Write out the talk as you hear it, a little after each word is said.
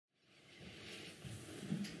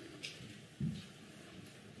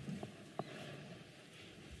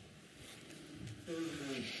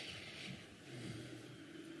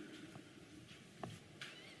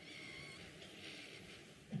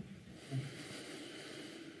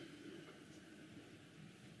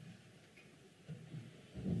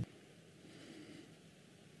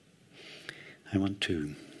I want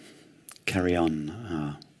to carry on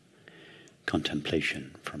our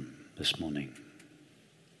contemplation from this morning.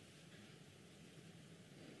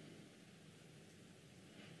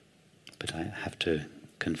 But I have to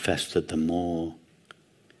confess that the more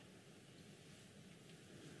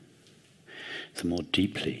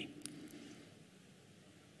deeply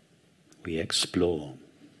we explore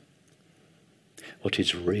what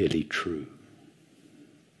is really true,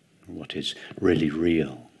 what is really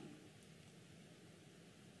real,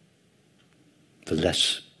 the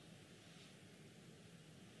less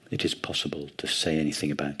it is possible to say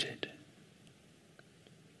anything about it.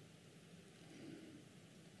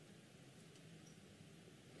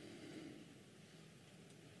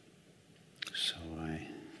 So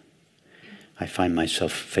I find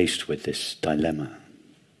myself faced with this dilemma.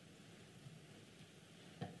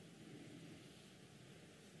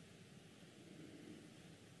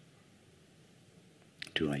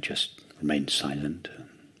 Do I just remain silent?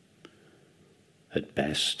 At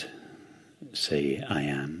best, say I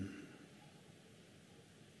am,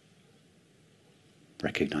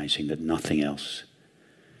 recognizing that nothing else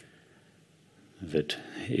that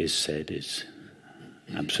is said is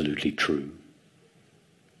absolutely true.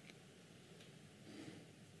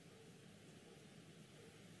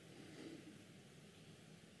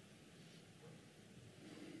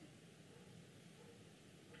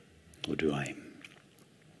 Or do I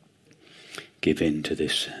give in to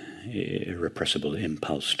this irrepressible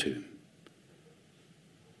impulse to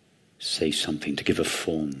say something, to give a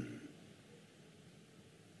form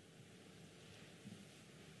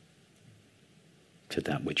to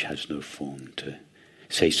that which has no form, to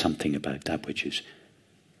say something about that which is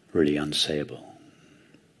really unsayable?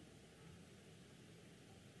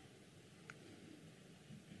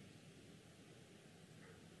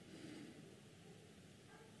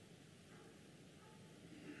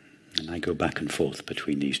 And I go back and forth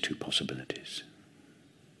between these two possibilities.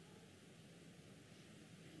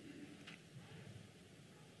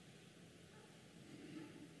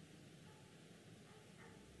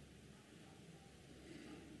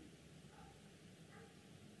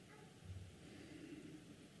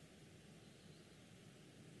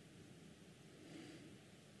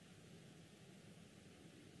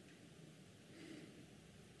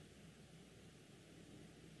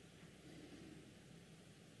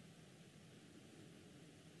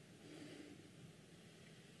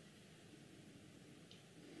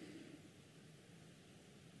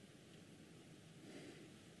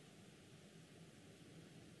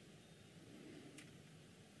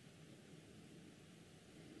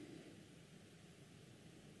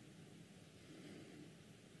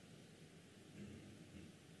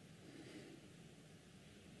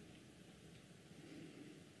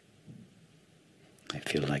 I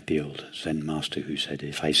feel like the old Zen master who said,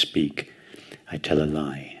 if I speak, I tell a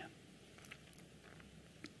lie.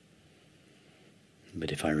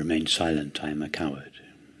 But if I remain silent, I am a coward.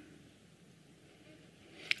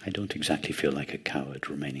 I don't exactly feel like a coward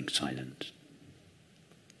remaining silent.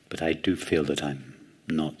 But I do feel that I'm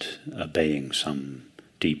not obeying some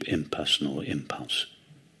deep impersonal impulse.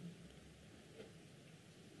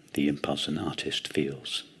 The impulse an artist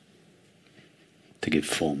feels to give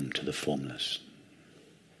form to the formless.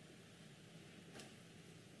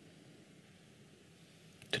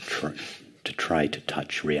 To try to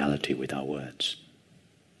touch reality with our words.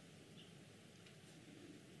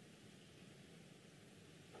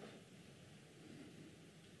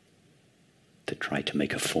 To try to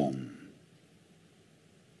make a form,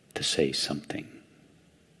 to say something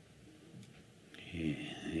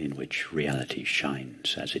in which reality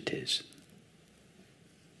shines as it is.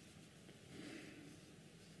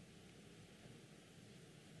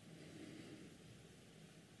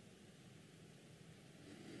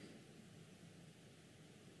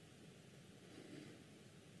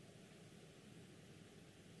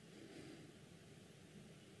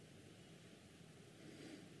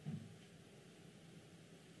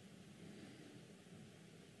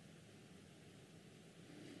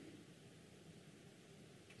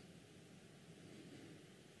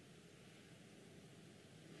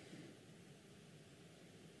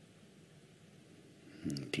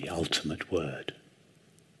 The ultimate word.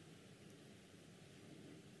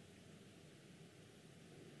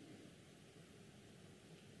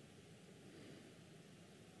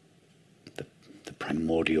 The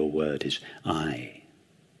primordial word is I.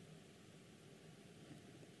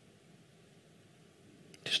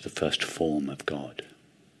 It is the first form of God,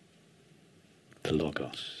 the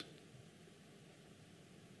Logos.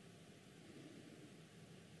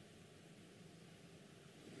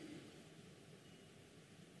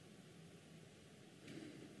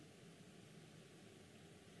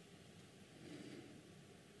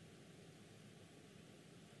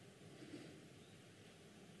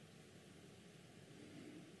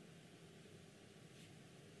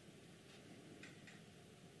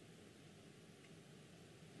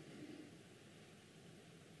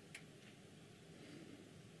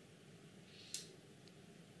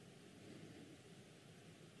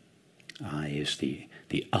 I is the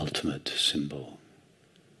ultimate symbol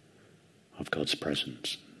of God's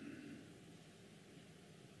presence.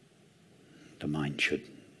 The mind should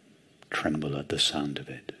tremble at the sound of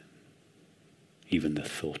it, even the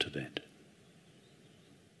thought of it.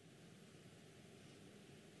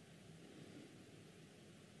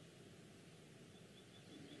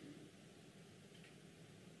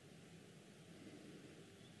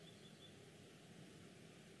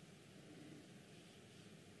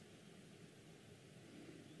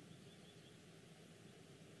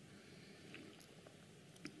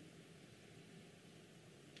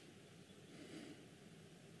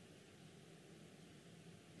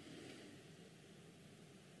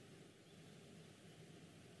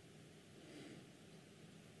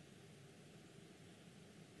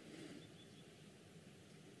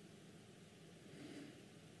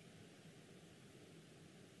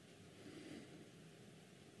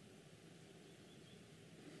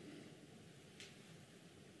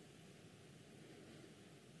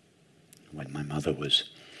 When my mother was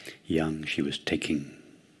young, she was taking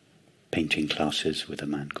painting classes with a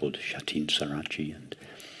man called Shatin Sarachi and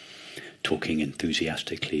talking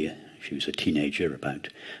enthusiastically. She was a teenager about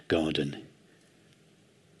God, and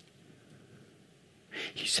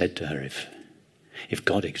he said to her, if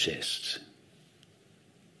God exists,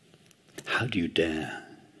 how do you dare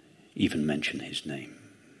even mention his name?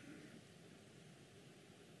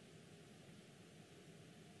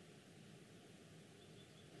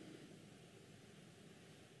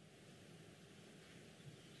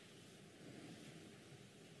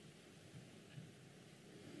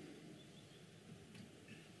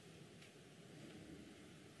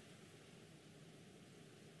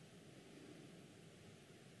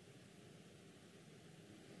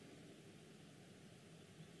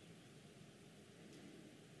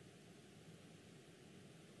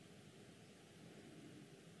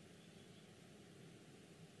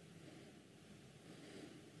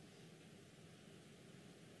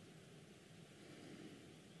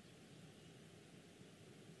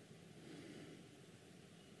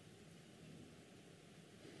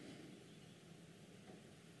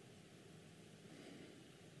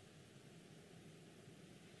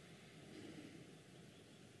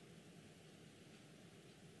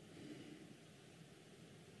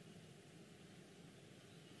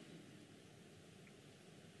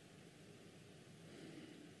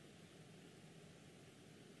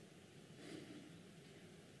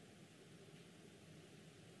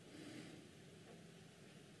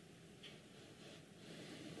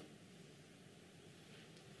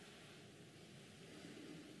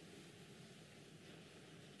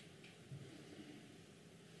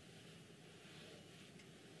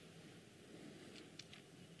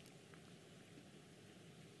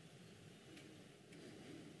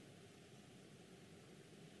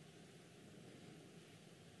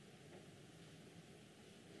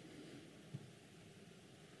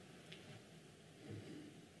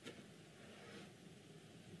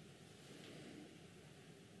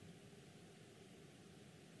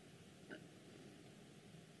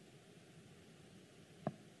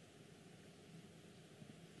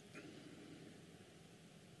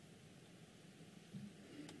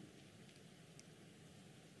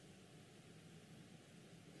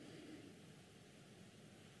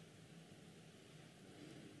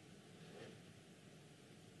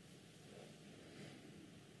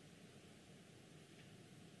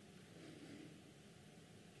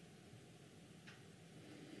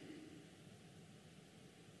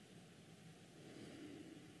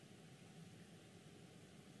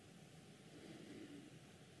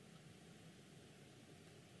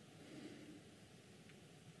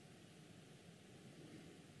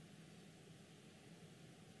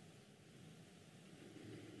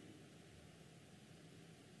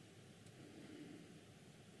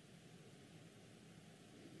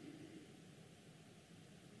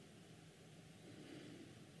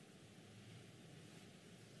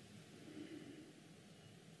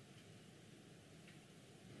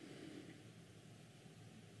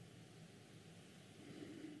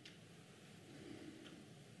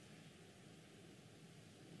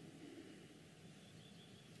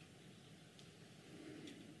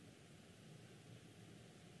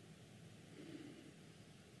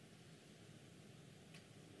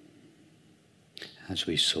 As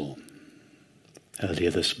we saw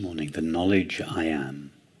earlier this morning, the knowledge I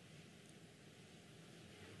am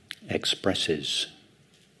expresses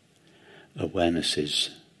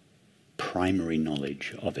awareness's primary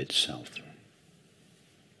knowledge of itself.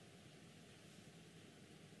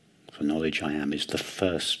 For knowledge I am is the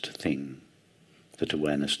first thing that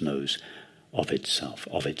awareness knows of itself,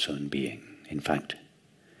 of its own being. In fact,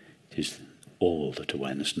 It is all that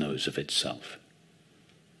awareness knows of itself.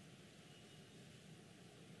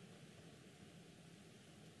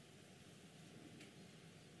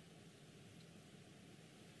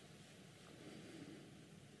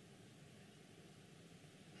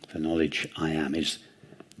 The knowledge I am is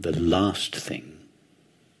the last thing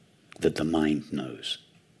that the mind knows.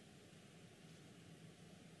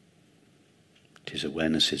 It is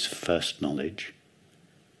awareness's first knowledge.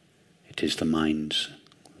 It is the mind's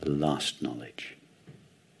last knowledge.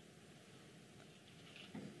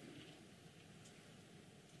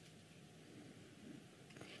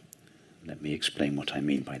 Let me explain what I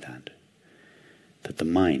mean by that. That the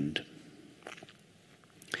mind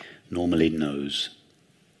normally knows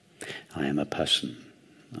I am a person,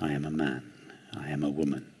 I am a man, I am a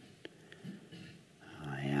woman,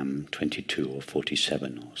 I am 22 or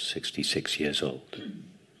 47 or 66 years old.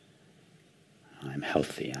 I am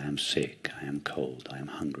healthy, I am sick, I am cold, I am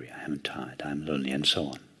hungry, I am tired, I am lonely, and so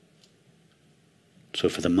on. So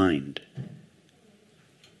for the mind,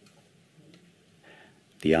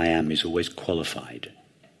 the I am is always qualified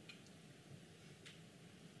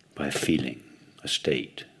by a feeling, a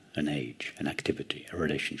state, an age, an activity, a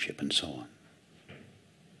relationship, and so on.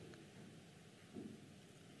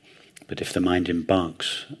 But if the mind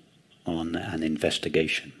embarks on an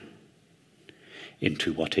investigation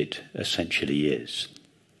into what it essentially is,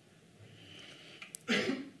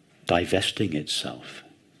 divesting itself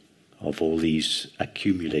of all these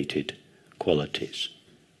accumulated qualities,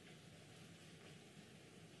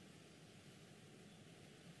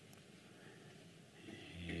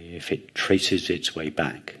 if it traces its way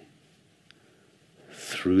back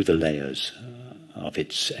through the layers of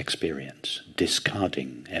its experience,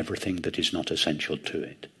 discarding everything that is not essential to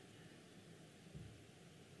it,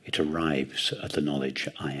 it arrives at the knowledge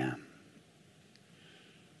I am.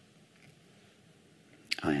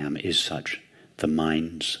 I am is such the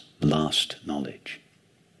mind's last knowledge.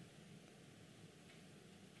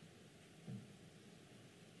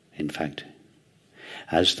 In fact,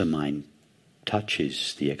 as the mind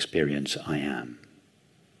touches the experience I am,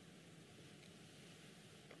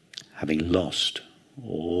 having lost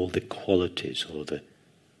all the qualities that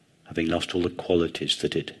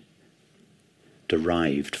it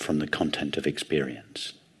derived from the content of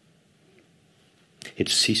experience, it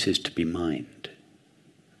ceases to be mind.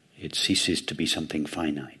 It ceases to be something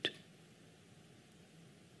finite.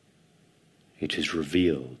 It is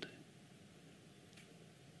revealed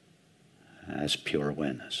as pure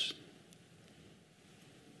awareness.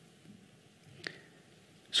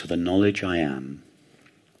 So the knowledge I am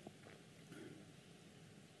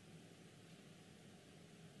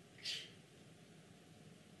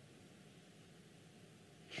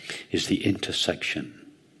is the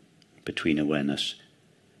intersection between awareness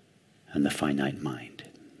and the finite mind.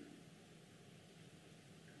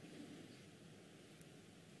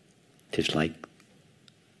 It is like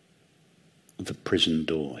the prison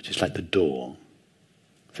door. It is like the door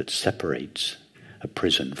that separates a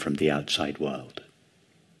prison from the outside world.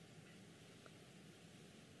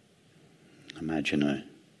 Imagine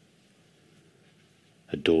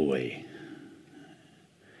a doorway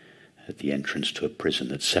at the entrance to a prison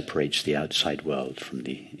that separates the outside world from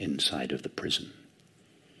the inside of the prison.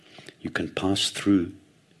 You can pass through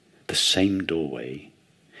the same doorway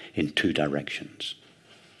in two directions.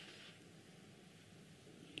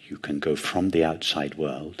 You can go from the outside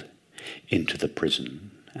world into the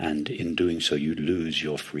prison, and in doing so you lose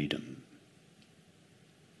your freedom.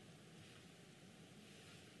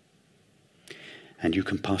 And you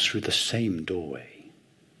can pass through the same doorway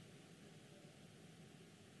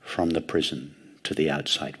from the prison to the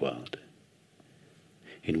outside world,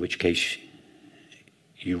 in which case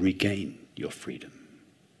you regain your freedom.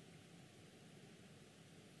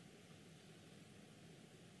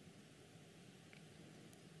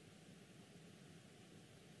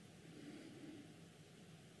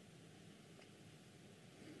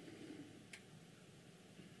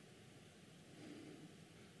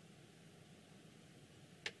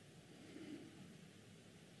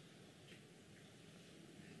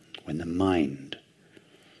 When the mind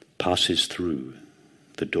passes through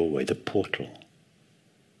the doorway, the portal,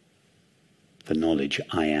 the knowledge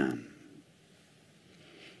I am,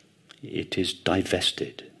 it is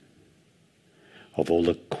divested of all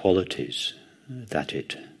the qualities that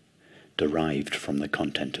it derived from the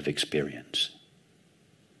content of experience,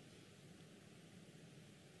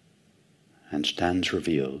 and stands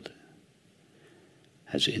revealed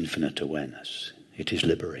as infinite awareness. It is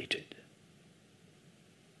liberated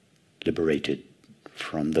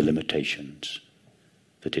from the limitations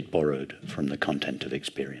that it borrowed from the content of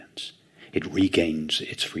experience. it regains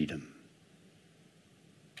its freedom.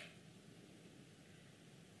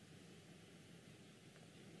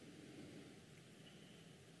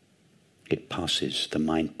 It passes, the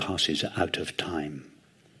mind passes out of time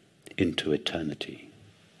into eternity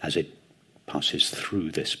as it passes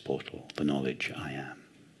through this portal, the knowledge I am.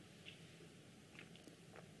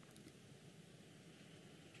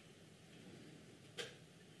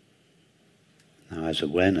 Now, as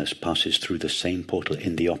awareness passes through the same portal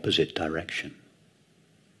in the opposite direction,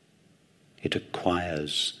 it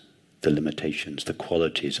acquires the limitations, the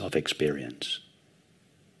qualities of experience,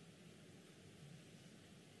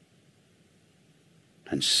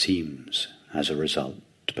 and seems, as a result,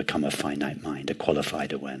 to become a finite mind, a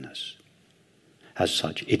qualified awareness. As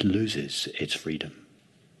such, it loses its freedom.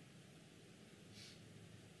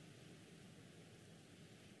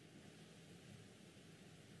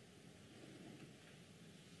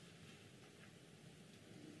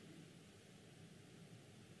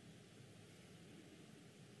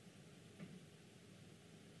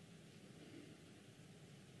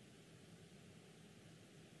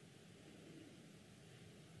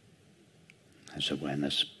 As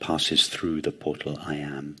awareness passes through the portal I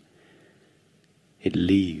am, it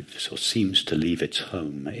leaves or seems to leave its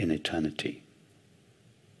home in eternity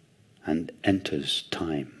and enters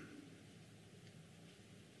time.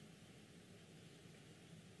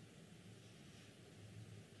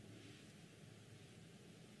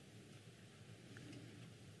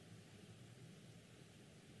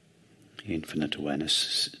 Infinite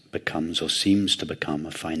awareness becomes or seems to become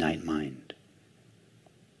a finite mind,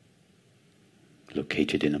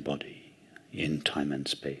 located in a body, in time and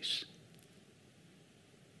space.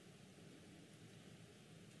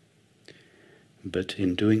 But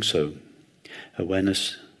in doing so,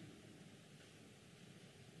 awareness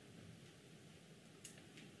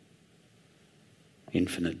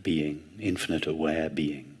infinite being, infinite aware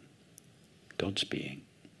being, God's being,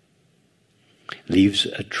 leaves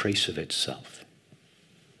a trace of itself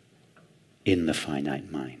in the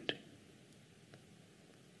finite mind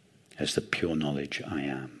as the pure knowledge I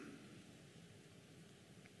am.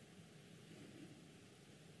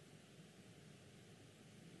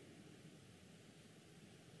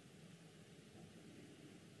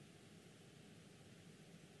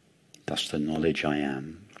 Thus the knowledge I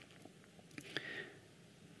am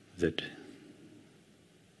that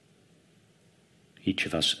each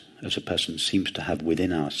of us as a person seems to have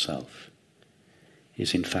within ourselves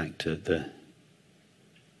is in fact the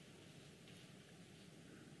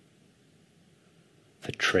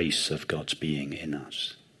trace of God's being in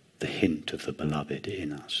us, the hint of the beloved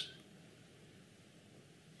in us.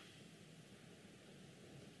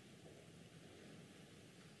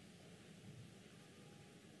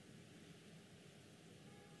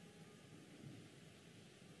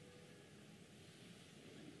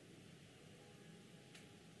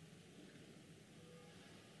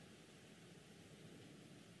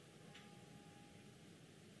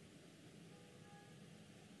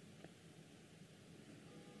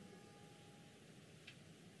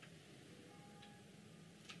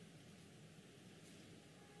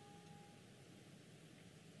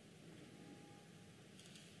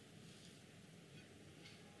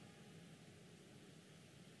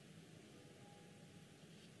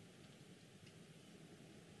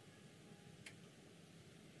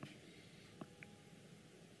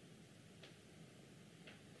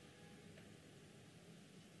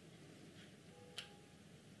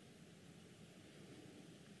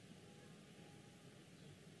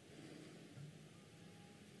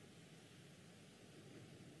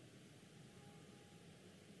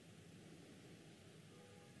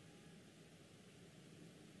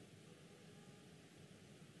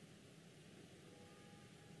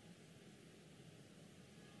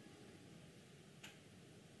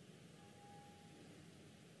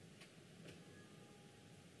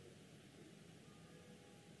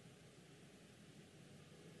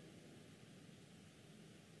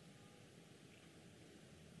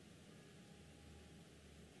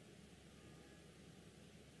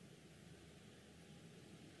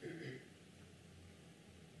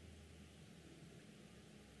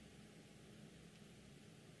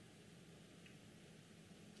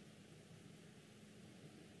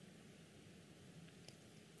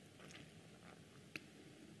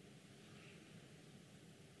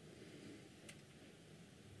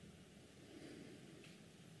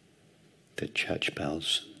 The church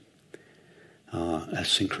bells are a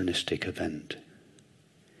synchronistic event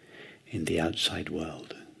in the outside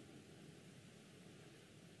world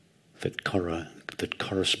that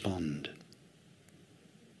correspond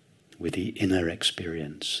with the inner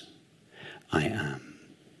experience I am.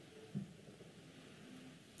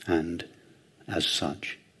 and, as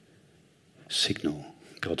such, signal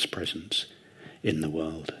God's presence in the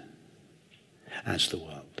world, as the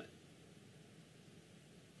world.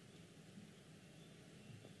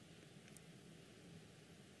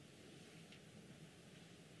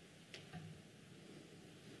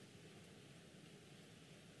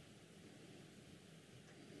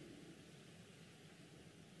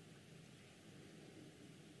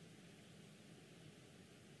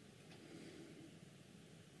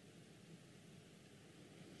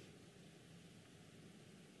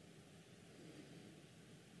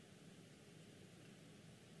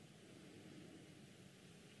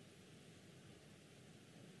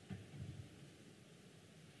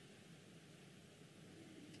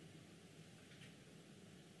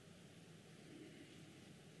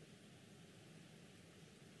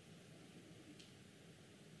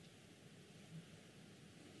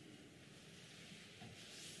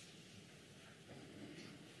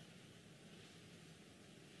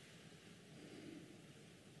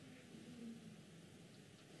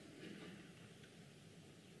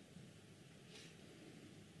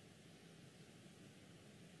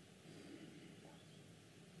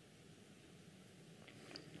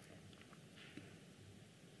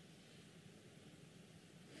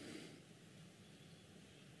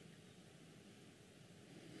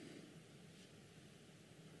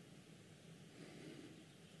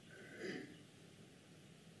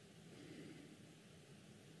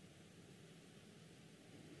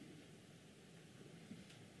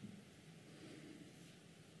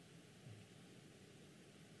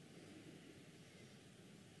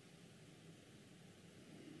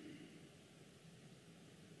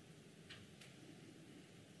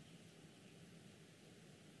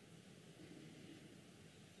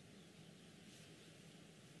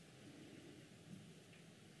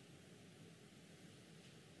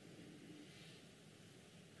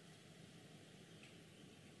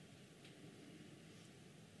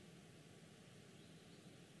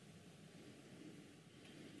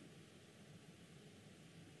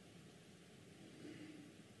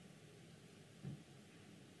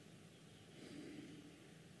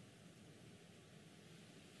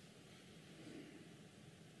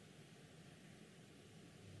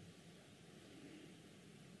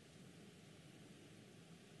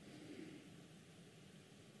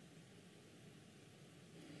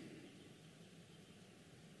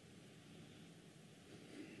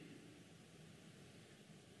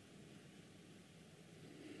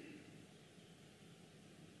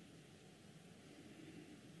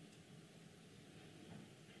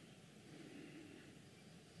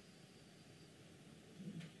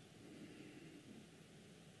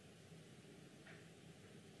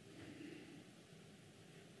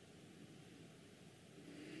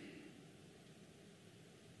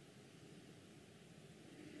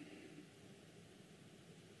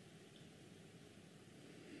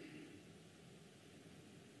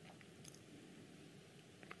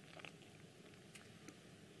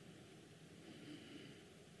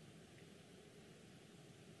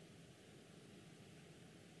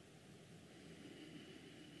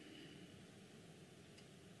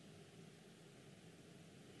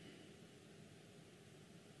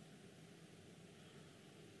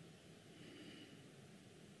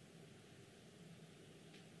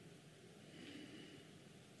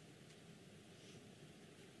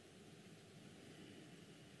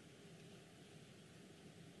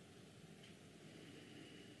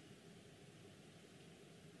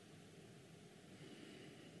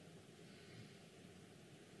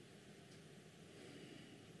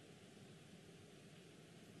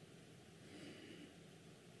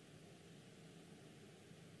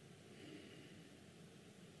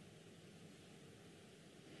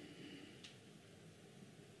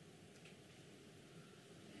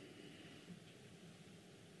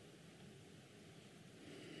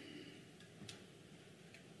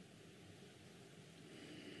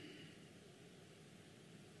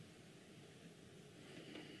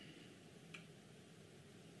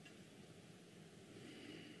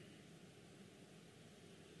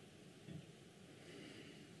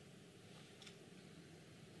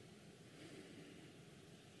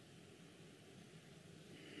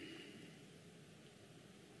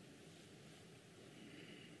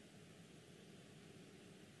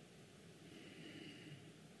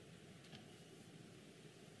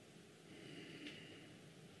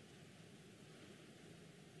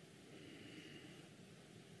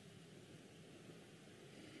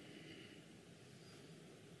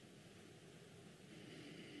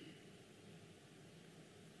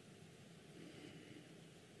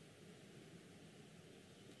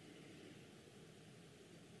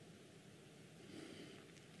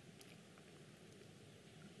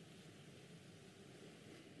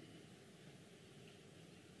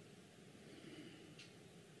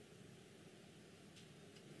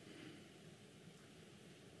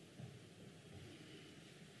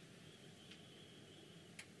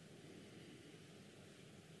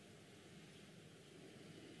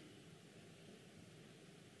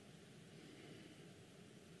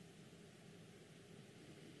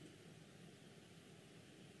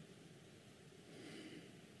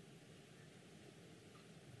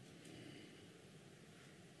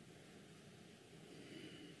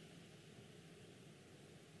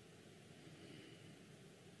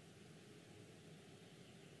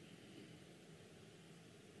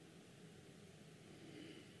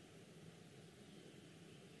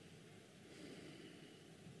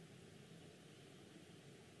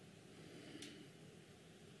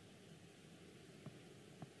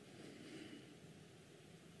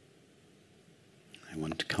 I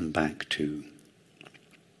want to come back to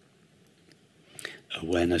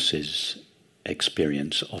awareness's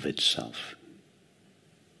experience of itself.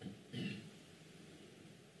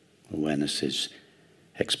 Awareness's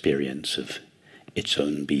experience of its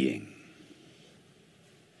own being,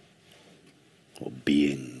 or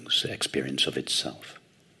being's experience of itself.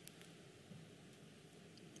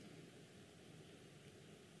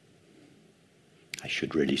 I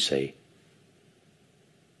should really say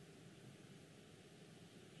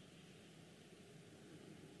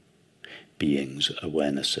being's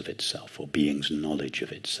awareness of itself, or being's knowledge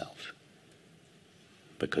of itself.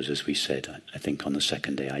 Because as we said, I think on the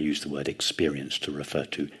second day, I used the word experience to refer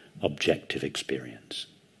to objective experience.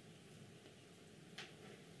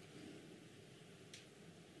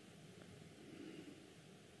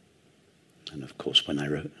 And of course, when I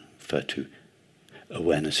refer to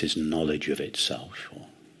awareness's knowledge of itself, or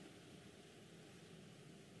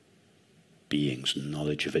being's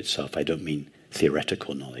knowledge of itself, I don't mean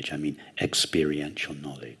theoretical knowledge, I mean experiential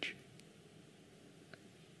knowledge.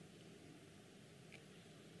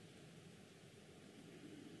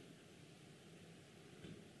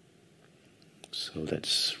 So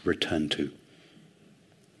let's return to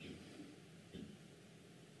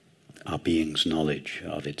our being's knowledge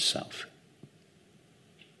of itself.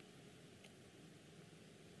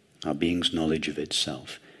 Our being's knowledge of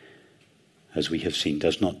itself, as we have seen,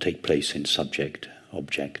 does not take place in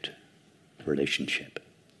subject-object relationship.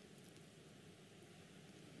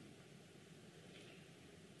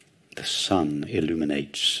 The sun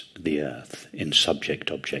illuminates the earth in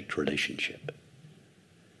subject-object relationship.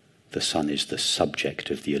 The sun is the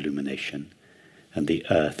subject of the illumination, and the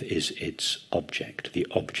earth is its object, the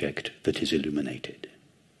object that is illuminated.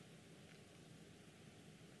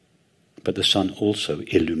 But the sun also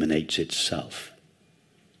illuminates itself.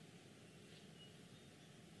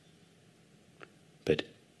 But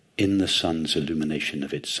in the sun's illumination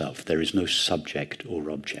of itself, there is no subject or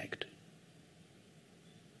object.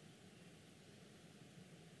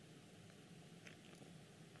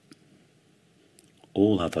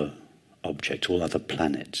 All other objects, all other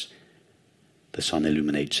planets, the sun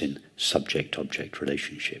illuminates in subject-object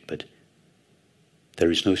relationship, but there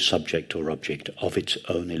is no subject or object of its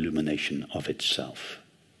own illumination of itself.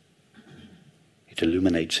 It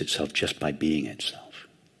illuminates itself just by being itself.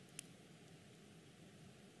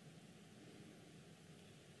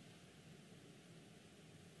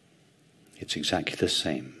 It's exactly the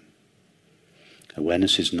same.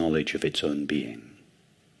 Awareness is knowledge of its own being.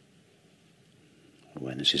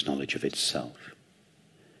 Awareness is knowledge of itself.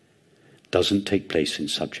 Doesn't take place in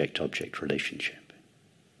subject-object relationship.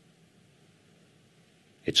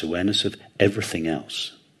 It's awareness of everything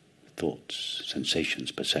else, thoughts,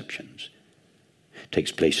 sensations, perceptions,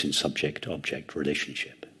 takes place in subject-object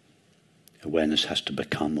relationship. Awareness has to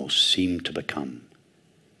become, or seem to become,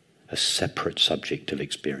 a separate subject of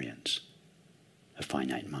experience, a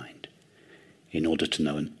finite mind, in order to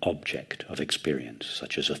know an object of experience,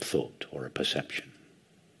 such as a thought or a perception.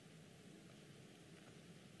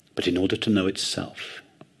 But in order to know itself,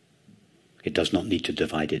 it does not need to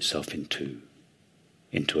divide itself in two,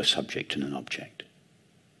 into a subject and an object.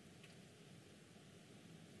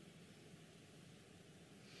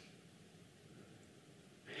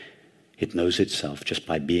 It knows itself just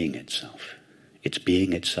by being itself. Its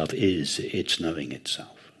being itself is its knowing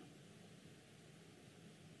itself.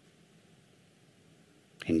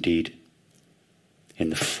 Indeed, in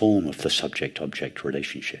the form of the subject-object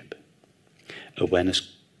relationship,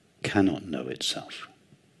 awareness cannot know itself,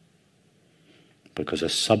 because a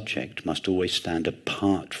subject must always stand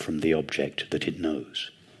apart from the object that it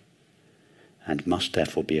knows, and must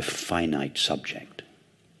therefore be a finite subject.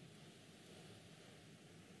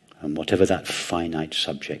 And whatever that finite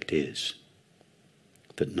subject is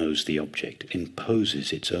that knows the object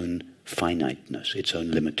imposes its own finiteness, its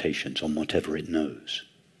own limitations on whatever it knows.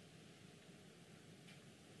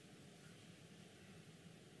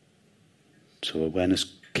 So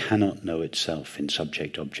awareness cannot know itself in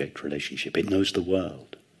subject-object relationship. It knows the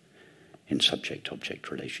world in subject-object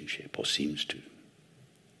relationship, or seems to.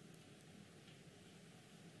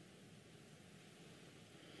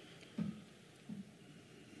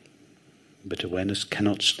 But awareness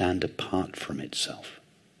cannot stand apart from itself.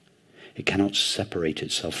 It cannot separate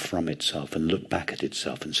itself from itself and look back at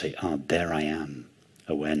itself and say, there I am,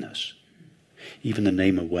 awareness. Even the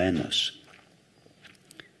name awareness,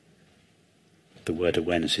 the word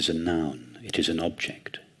awareness is a noun, it is an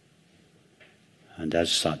object. And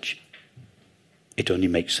as such, it only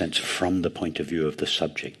makes sense from the point of view of the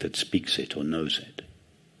subject that speaks it or knows it.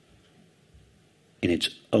 In its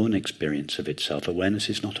own experience of itself, awareness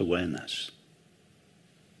is not awareness.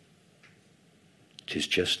 It is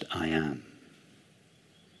just I am.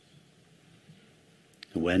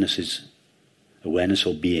 Awareness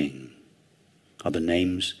or being are the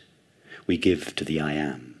names we give to the I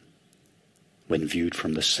am when viewed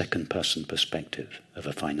from the second person perspective of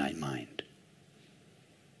a finite mind.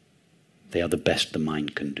 They are the best the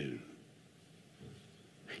mind can do.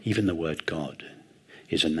 Even the word God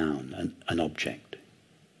is a noun, an object,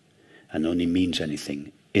 and only means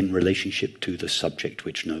anything in relationship to the subject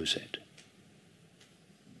which knows it.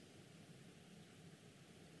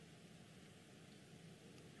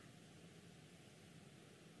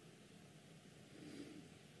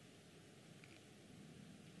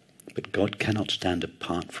 But God cannot stand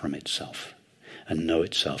apart from itself and know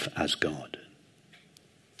itself as God.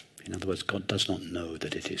 In other words, God does not know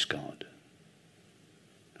that it is God.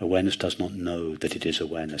 Awareness does not know that it is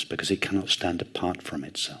awareness because it cannot stand apart from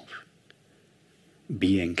itself.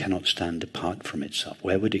 Being cannot stand apart from itself.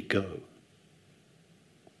 Where would it go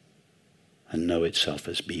and know itself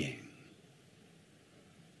as being?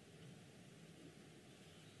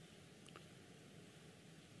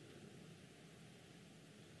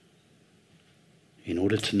 In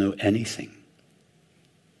order to know anything,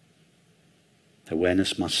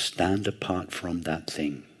 awareness must stand apart from that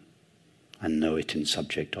thing and know it in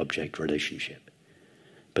subject-object relationship.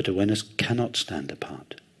 But awareness cannot stand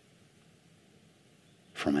apart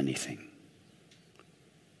from anything.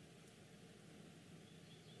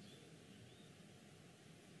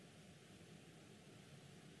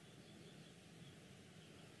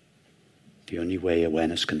 The only way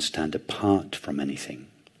awareness can stand apart from anything,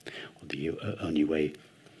 or the only way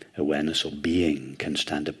awareness or being can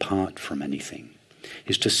stand apart from anything,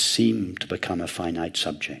 is to seem to become a finite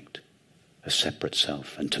subject, a separate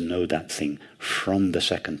self, and to know that thing from the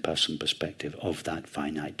second person perspective of that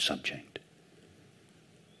finite subject.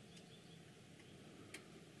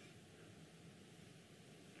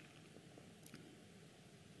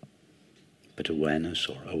 But awareness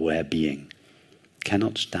or aware being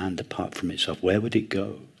cannot stand apart from itself. Where would it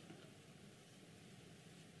go?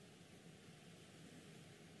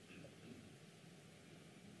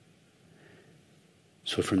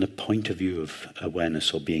 So from the point of view of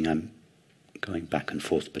awareness or being, I'm going back and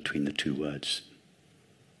forth between the two words,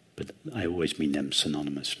 but I always mean them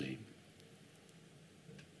synonymously.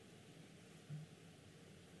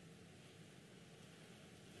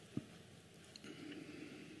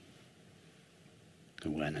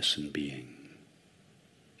 Awareness and being.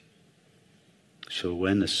 So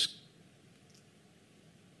awareness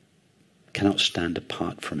cannot stand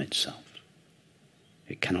apart from itself.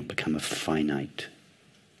 It cannot become a finite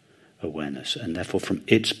awareness, and therefore from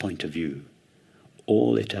its point of view,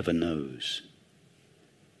 all it ever knows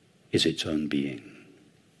is its own being.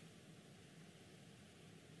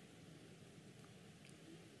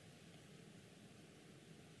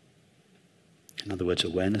 In other words,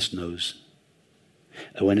 awareness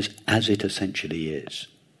as it essentially is,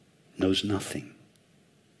 knows nothing.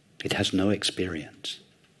 It has no experience.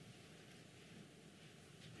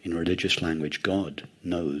 In religious language, God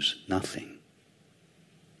knows nothing.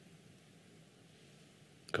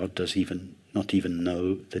 God does not even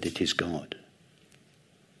know that it is God.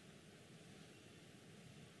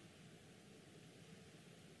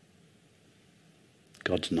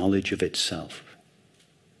 God's knowledge of itself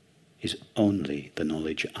is only the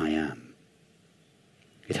knowledge I am.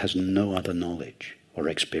 It has no other knowledge or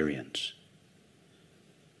experience.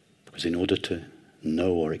 Because in order to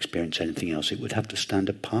know or experience anything else, it would have to stand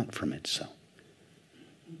apart from itself.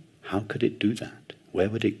 How could it do that? Where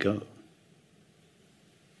would it go?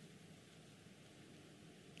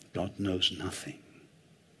 God knows nothing.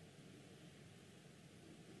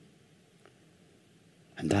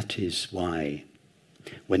 And that is why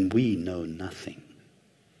when we know nothing,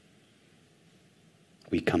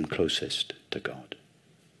 we come closest to God.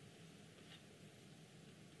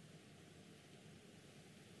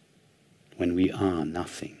 When we are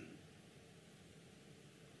nothing,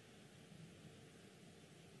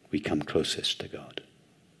 we come closest to God.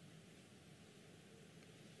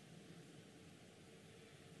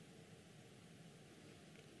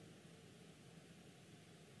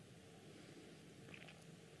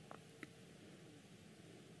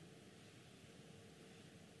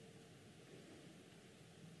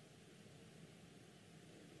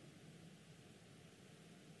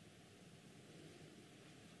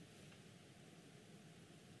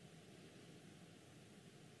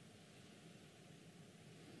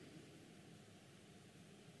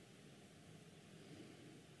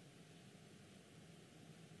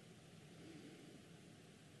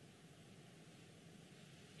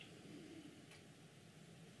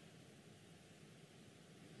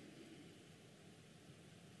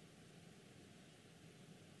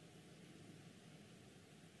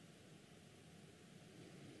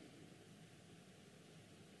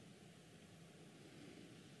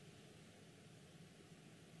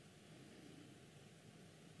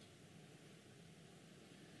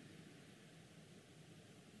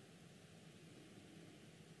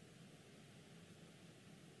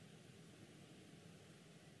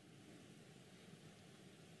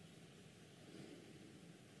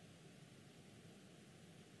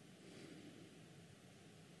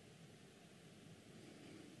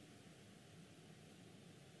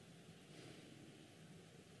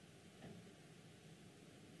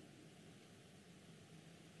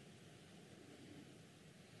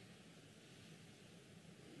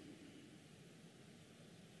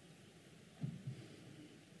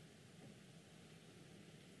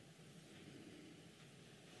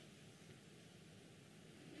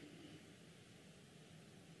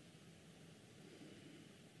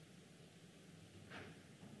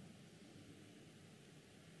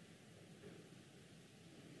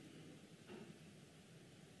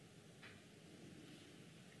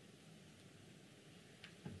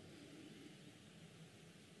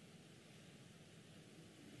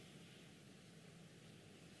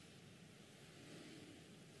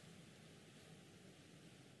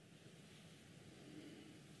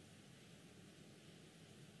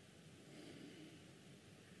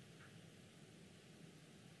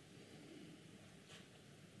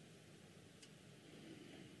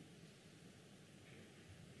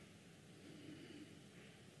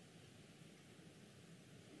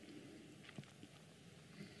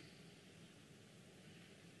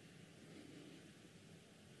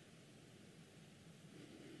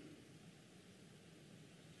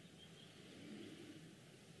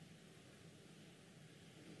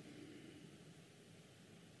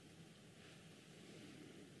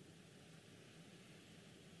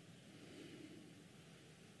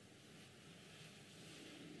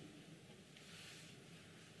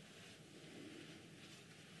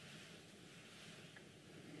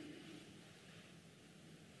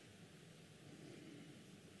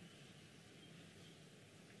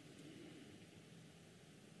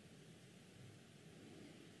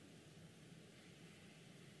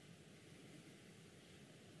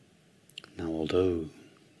 although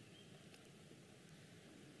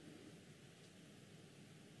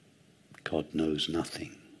God knows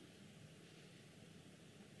nothing,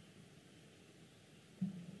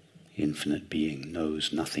 infinite being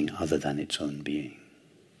knows nothing other than its own being.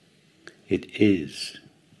 It is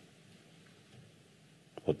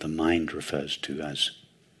what the mind refers to as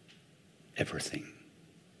everything.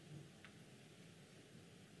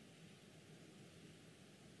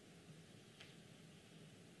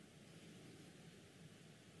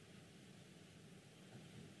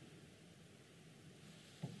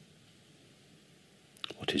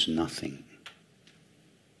 What is nothing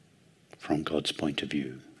from God's point of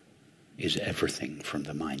view is everything from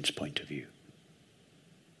the mind's point of view.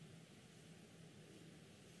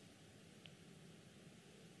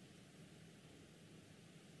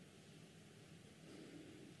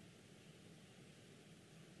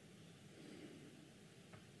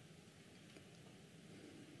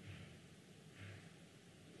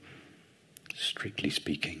 Strictly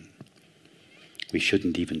speaking, we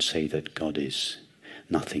shouldn't even say that God is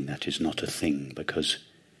nothing that is not a thing, because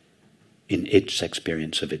in its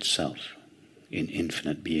experience of itself, in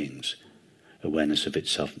infinite beings, awareness of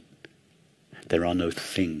itself, there are no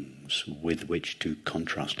things with which to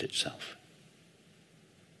contrast itself.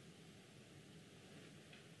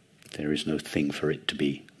 There is no thing for it to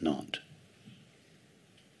be not.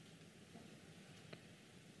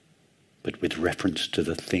 But with reference to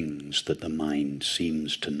the things that the mind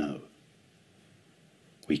seems to know,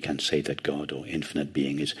 we can say that God or infinite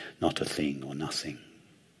being is not a thing or nothing.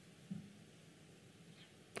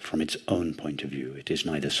 From its own point of view, it is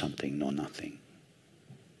neither something nor nothing.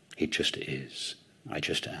 It just is. I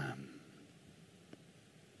just am.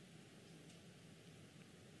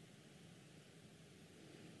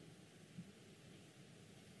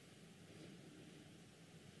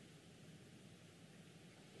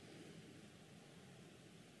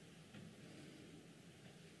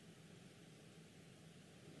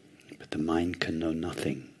 But the mind can know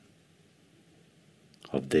nothing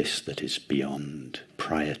of this that is beyond,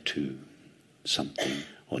 prior to something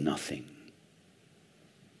or nothing.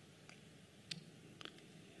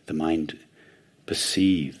 The mind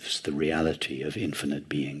perceives the reality of infinite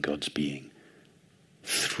being, God's being,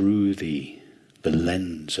 through the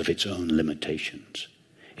lens of its own limitations.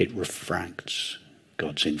 It refracts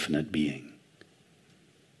God's infinite being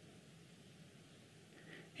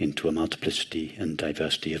into a multiplicity and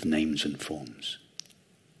diversity of names and forms.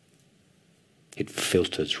 It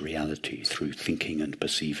filters reality through thinking and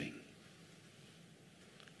perceiving,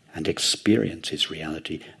 and experiences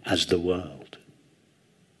reality as the world.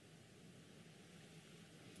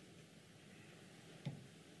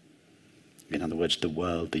 In other words, the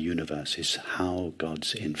world, the universe, is how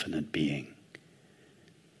God's infinite being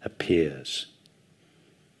appears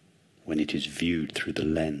when it is viewed through the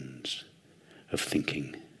lens of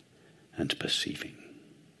thinking and perceiving.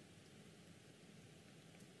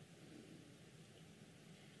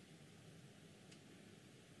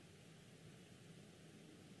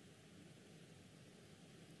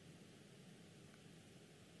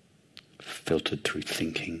 Filtered through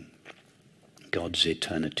thinking, God's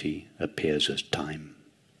eternity appears as time.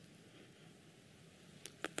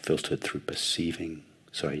 Filtered through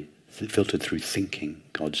thinking,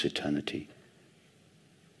 God's eternity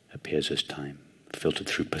appears as time. Filtered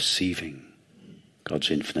through perceiving,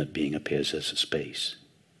 God's infinite being appears as a space.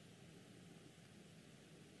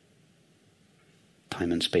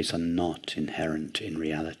 Time and space are not inherent in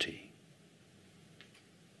reality.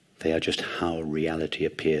 They are just how reality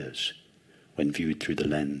appears when viewed through the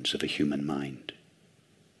lens of a human mind.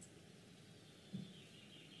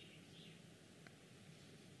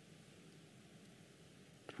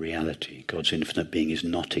 Reality, God's infinite being, is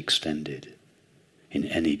not extended in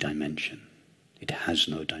any dimension. It has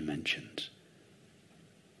no dimensions.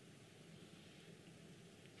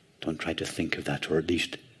 Don't try to think of that, or at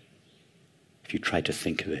least if you try to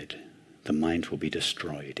think of it, the mind will be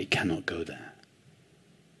destroyed. It cannot go there.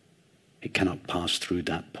 It cannot pass through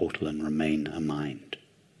that portal and remain a mind.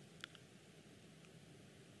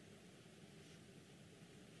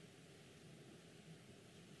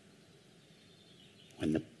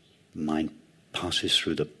 When the mind passes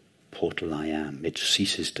through the portal I am, it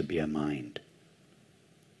ceases to be a mind.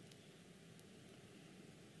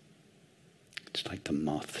 It's like the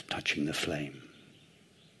moth touching the flame.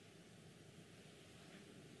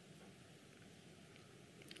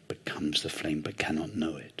 Becomes the flame but cannot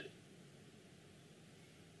know it.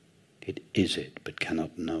 It is it but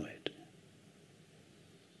cannot know it.